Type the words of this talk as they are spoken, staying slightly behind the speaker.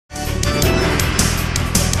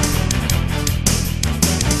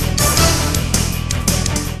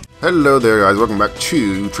Hello there guys, welcome back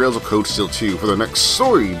to Trails of Cold Steel 2 for the next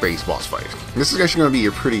story-based boss fight. This is actually going to be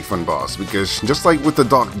a pretty fun boss because just like with the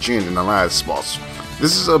Dark Djinn in the last boss,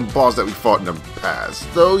 this is a boss that we fought in the past,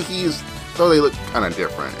 though they look kind of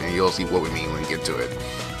different, and you'll see what we mean when we get to it.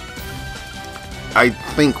 I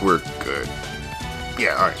think we're good.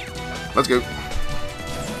 Yeah, alright, let's go.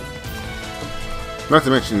 Not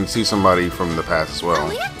to mention see somebody from the past as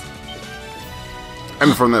well.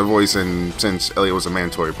 And from that voice, and since Elliot was a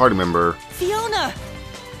mandatory party member... Fiona!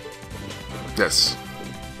 Yes.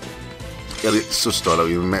 Elliot's sister that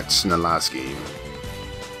we met in the last game.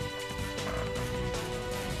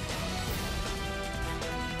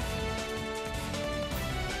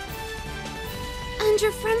 And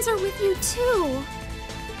your friends are with you too.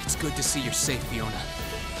 It's good to see you're safe, Fiona.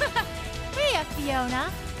 Hiya,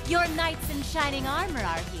 Fiona. Your knights in shining armor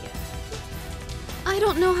are here. I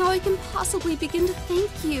don't know how I can possibly begin to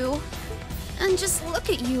thank you. And just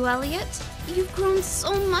look at you, Elliot. You've grown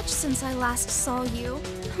so much since I last saw you.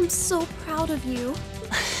 I'm so proud of you.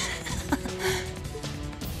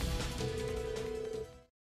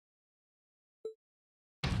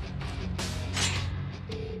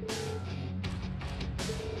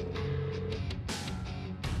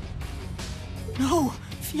 No!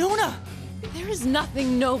 Fiona! There is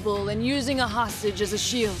nothing noble in using a hostage as a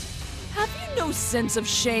shield. Have you no sense of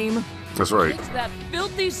shame? That's right. Take that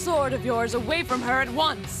filthy sword of yours away from her at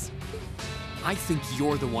once! I think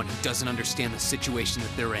you're the one who doesn't understand the situation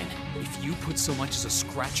that they're in. If you put so much as a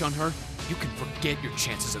scratch on her, you can forget your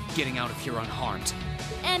chances of getting out of here unharmed.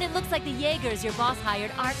 And it looks like the Jaegers your boss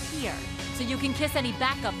hired aren't here. So you can kiss any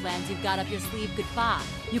backup plans you've got up your sleeve goodbye.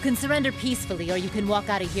 You can surrender peacefully, or you can walk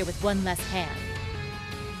out of here with one less hand.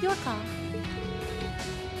 Your call.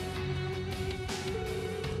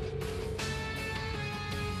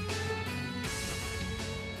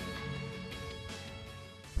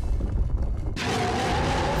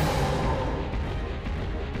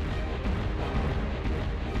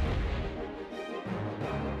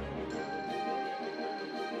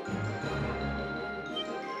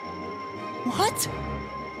 What?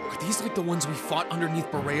 Are these like the ones we fought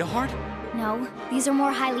underneath Bereahard? No, these are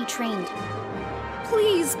more highly trained.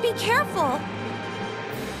 Please, be careful!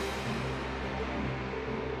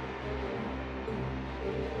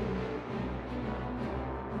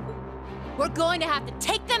 We're going to have to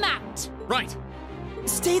take them out! Right!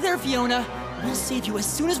 Stay there, Fiona! We'll save you as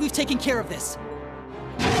soon as we've taken care of this.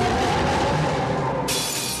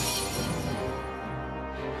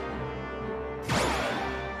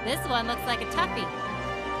 This one looks like a toughie.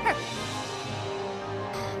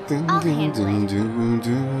 I'll handle it.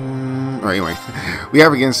 Alright, anyway, we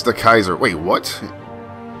have against the Gaiser. Wait, what?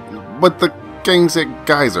 But the gang said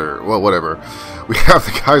Gaiser. Well, whatever. We have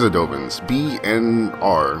the Gaiser Dovens, B and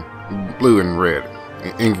R, blue and red.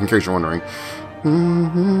 In case you're wondering.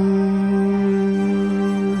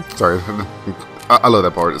 Sorry, I love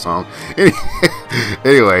that part of the song.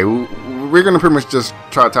 Anyway, we're gonna pretty much just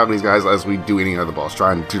try to tackle these guys as we do any other boss,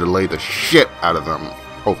 trying to delay the shit out of them,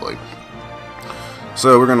 hopefully.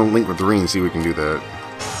 So we're gonna link with Rean and see if we can do that.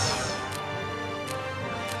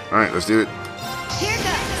 Alright, let's do it. Here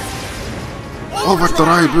goes!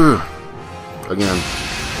 Overdrive! Again.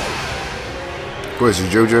 What is it,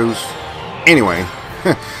 JoJo's? Anyway.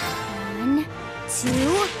 1, 2...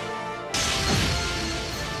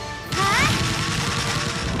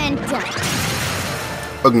 And done.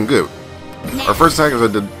 Looking good. Our first attack is a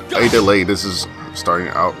delay. This is starting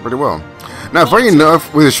out pretty well. Now, funny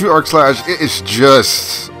enough, with the shoot arc slash, it is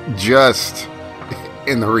just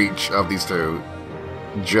in the reach of these two.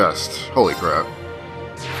 Just. Holy crap.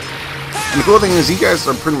 And the cool thing is, you guys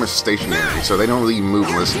are pretty much stationary, so they don't really move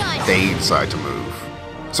unless they decide to move.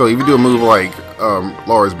 So if you do a move like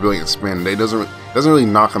Laura's Brilliant Spin, it doesn't really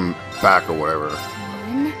knock them back or whatever.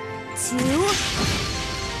 1, 2...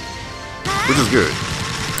 Which is good.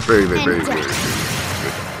 Very good.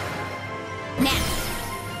 Now.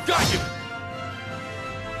 Got you!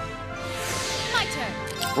 My turn.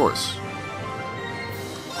 Of course.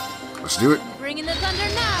 Let's do it. Bringing the thunder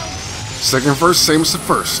now. Second first, same as the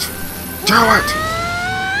first. Do it!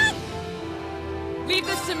 Leave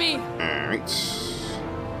this to me! Alright.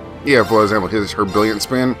 Yeah, for example, her Brilliant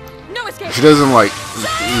Spin. No escape! She doesn't like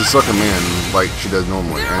suck him in like she does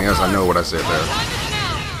normally. And yes, I know what I said there.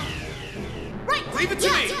 Leave it to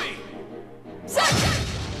me!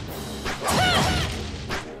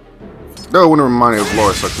 No, it wouldn't remind me of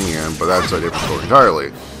Laura sucking me in, but that's a different story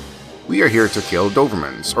entirely. We are here to kill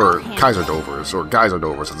Dobermans, or Gaiser Dovers, or Gaiser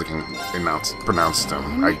Dovers as they can pronounce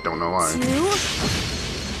them. I don't know why. 2...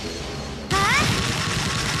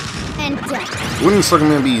 And done. Wouldn't Sucker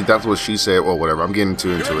Man be that's what she said? Well, whatever. I'm getting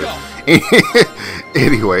too into it.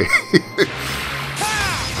 Anyway.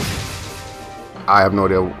 I have no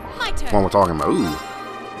idea what we're talking about. Ooh.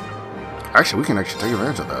 Actually, we can actually take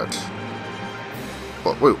advantage of that.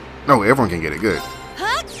 Well, wait. No, everyone can get it. Good.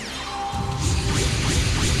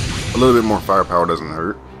 A little bit more firepower doesn't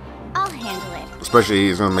hurt. I'll handle it. Especially,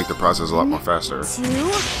 it's going to make the process a lot more faster. 2.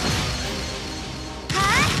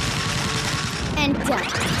 And done.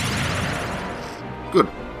 Good.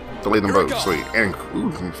 Delay them both. Sweet. And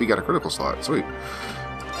ooh, if he got a critical slot. Sweet.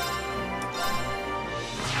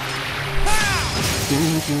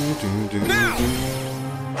 You're done.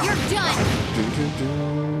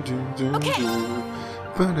 Okay.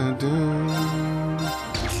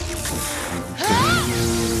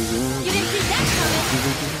 You didn't see that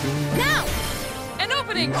coming. Now. An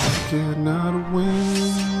opening. Cannot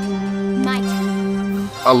win. My turn.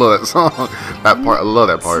 I love that song. That part. I love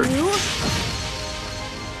that part. 2.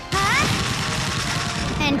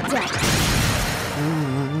 And done.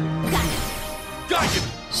 Got you.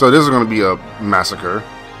 So this is going to be a massacre.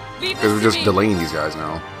 Leave Because we're this just to me. delaying these guys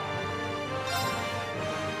now.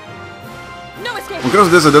 No escape. Because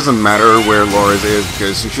of this, it doesn't matter where Laura's is,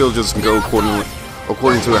 because she'll just go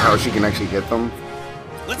according to how she can actually hit them.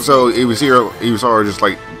 So if you see her just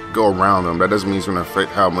like go around them, that doesn't mean it's going to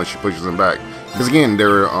affect how much she pushes them back. Because again,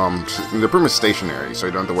 they're pretty much stationary, so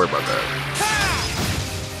you don't have to worry about that.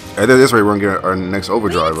 And then this way, we're going to get our next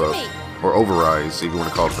overdrive up, or overrise, if you want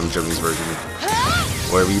to call it from the Japanese version,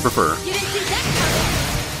 whatever you prefer. You didn't see that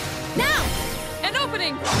coming. Now. An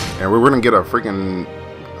opening. And we're going to get a freaking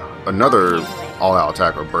another all-out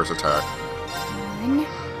attack or burst attack. 1, 2.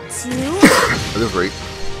 That is great.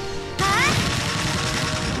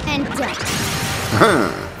 And done.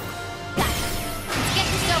 Let's get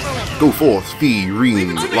this over with. Go forth, Fee,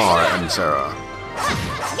 Rean, Lara, and Sarah.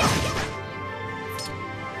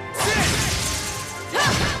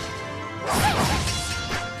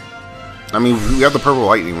 I mean, we have the purple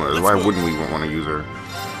lightning with us. Why wouldn't we want to use her?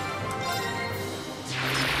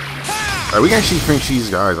 Alright, we can actually finish these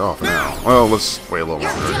guys off now. Well, let's wait a little longer,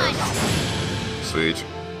 I guess. Sweet.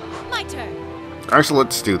 My turn. Actually,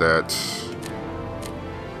 let's do that.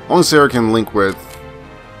 Only Sarah can link with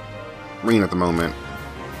Rean at the moment.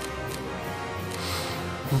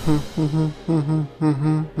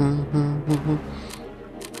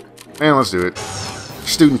 And let's do it.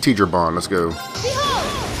 Student-teacher bond. Let's go.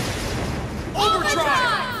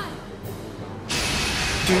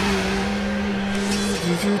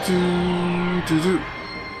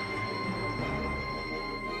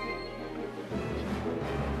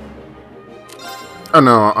 Oh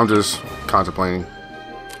no, I'm just contemplating.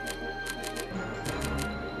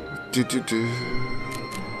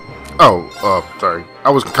 Oh, sorry. I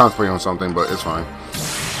was contemplating on something, but it's fine.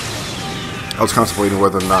 I was contemplating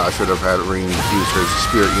whether or not I should have had Rean use her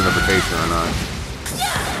spirit unification or not.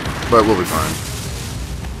 But we'll be fine.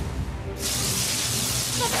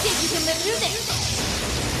 Let's see if you can live through this.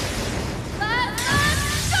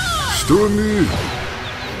 Stormy!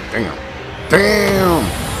 Damn. Damn!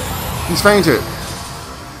 He's fainted.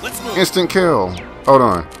 Instant kill. Hold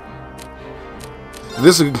on.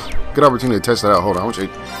 This is a good opportunity to test that out. Hold on. I want you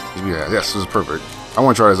to... Yeah, yes, this is perfect. I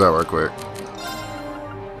want to try this out right quick.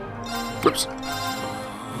 Whoops.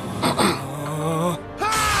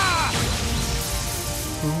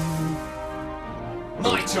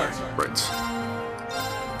 My turn. Right.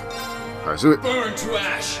 Alright, do it. Burn to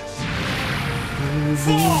ash.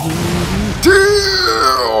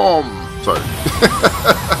 Damn! Sorry.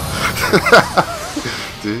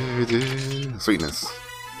 Sweetness.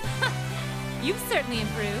 You've certainly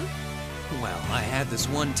improved. Well, I had this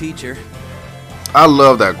one teacher. I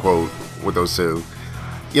love that quote with those two.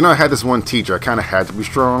 You know, I had this one teacher. I kind of had to be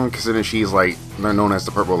strong, considering she's like, they're known as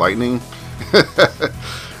the Purple Lightning.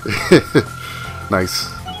 Nice.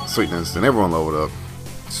 Sweetness. And everyone leveled up.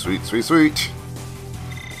 Sweet, sweet, sweet.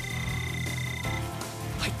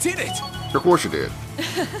 I did it! Of course you did.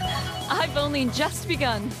 I've only just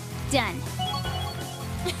begun. Done.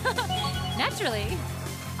 Naturally.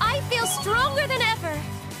 I feel stronger than ever.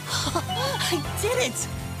 I did it!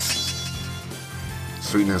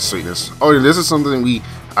 Sweetness, sweetness. Oh, this is something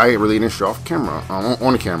I really didn't show off camera,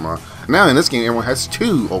 on the camera. Now in this game, everyone has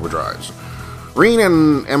 2 overdrives. Rean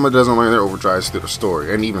and Emma doesn't learn their overdrives through the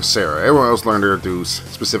story, and even Sarah. Everyone else learned their through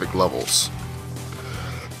specific levels.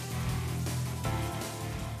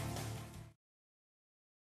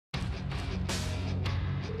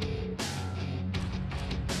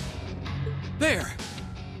 There!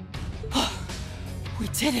 We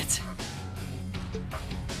did it!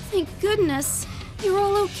 Thank goodness. You're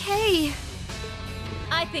all okay.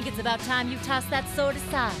 I I think it's about time you toss that sword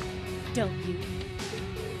aside, don't you?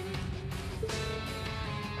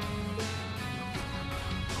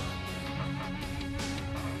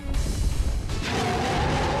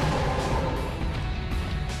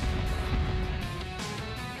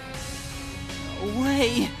 No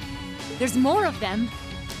way. There's more of them.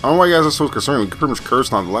 I don't know why you guys are so concerned. We can pretty much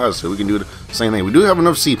curse on the last two. We can do the same thing. We do have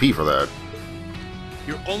enough CP for that.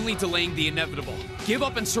 You're only delaying the inevitable. Give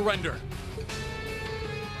up and surrender.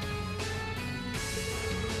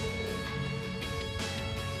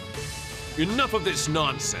 Enough of this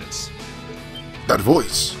nonsense. That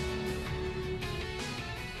voice.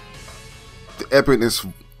 The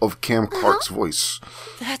epicness of Cam Clark's voice.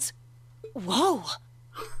 That's... Whoa.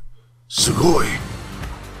 Sugoi.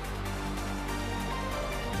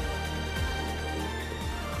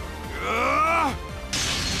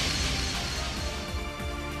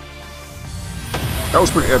 That was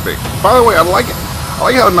pretty epic. By the way, I like it. I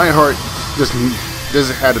like how Nightheart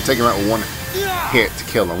just had to take him out with one hit to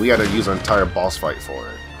kill him. We had to use an entire boss fight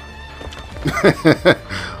for it.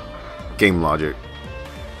 Game logic.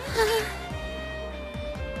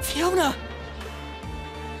 Fiona!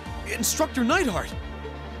 Instructor Nightheart!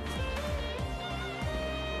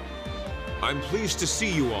 I'm pleased to see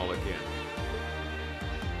you all again.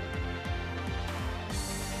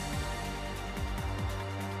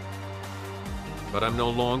 But I'm no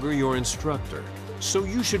longer your instructor, so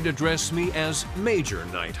you should address me as Major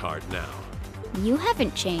Nightheart now. You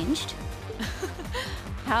haven't changed.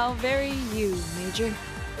 How very you, Major.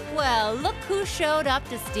 Well, look who showed up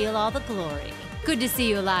to steal all the glory. Good to see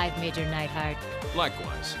you alive, Major Nightheart.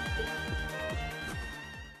 Likewise.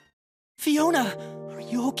 Fiona, are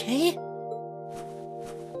you okay?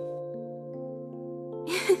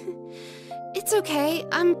 It's okay.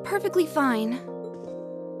 I'm perfectly fine.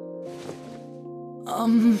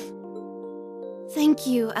 Thank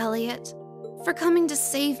you, Elliot, for coming to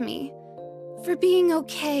save me, for being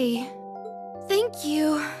okay. Thank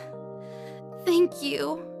you. Thank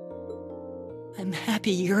you. I'm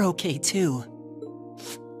happy you're okay, too.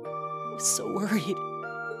 I was so worried.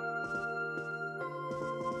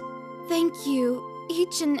 Thank you,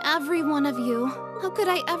 each and every one of you. How could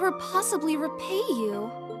I ever possibly repay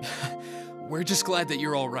you? We're just glad that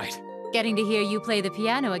you're all right. Getting to hear you play the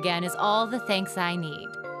piano again is all the thanks I need.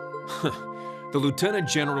 The Lieutenant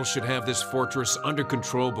General should have this fortress under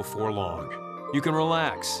control before long. You can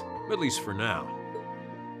relax, at least for now.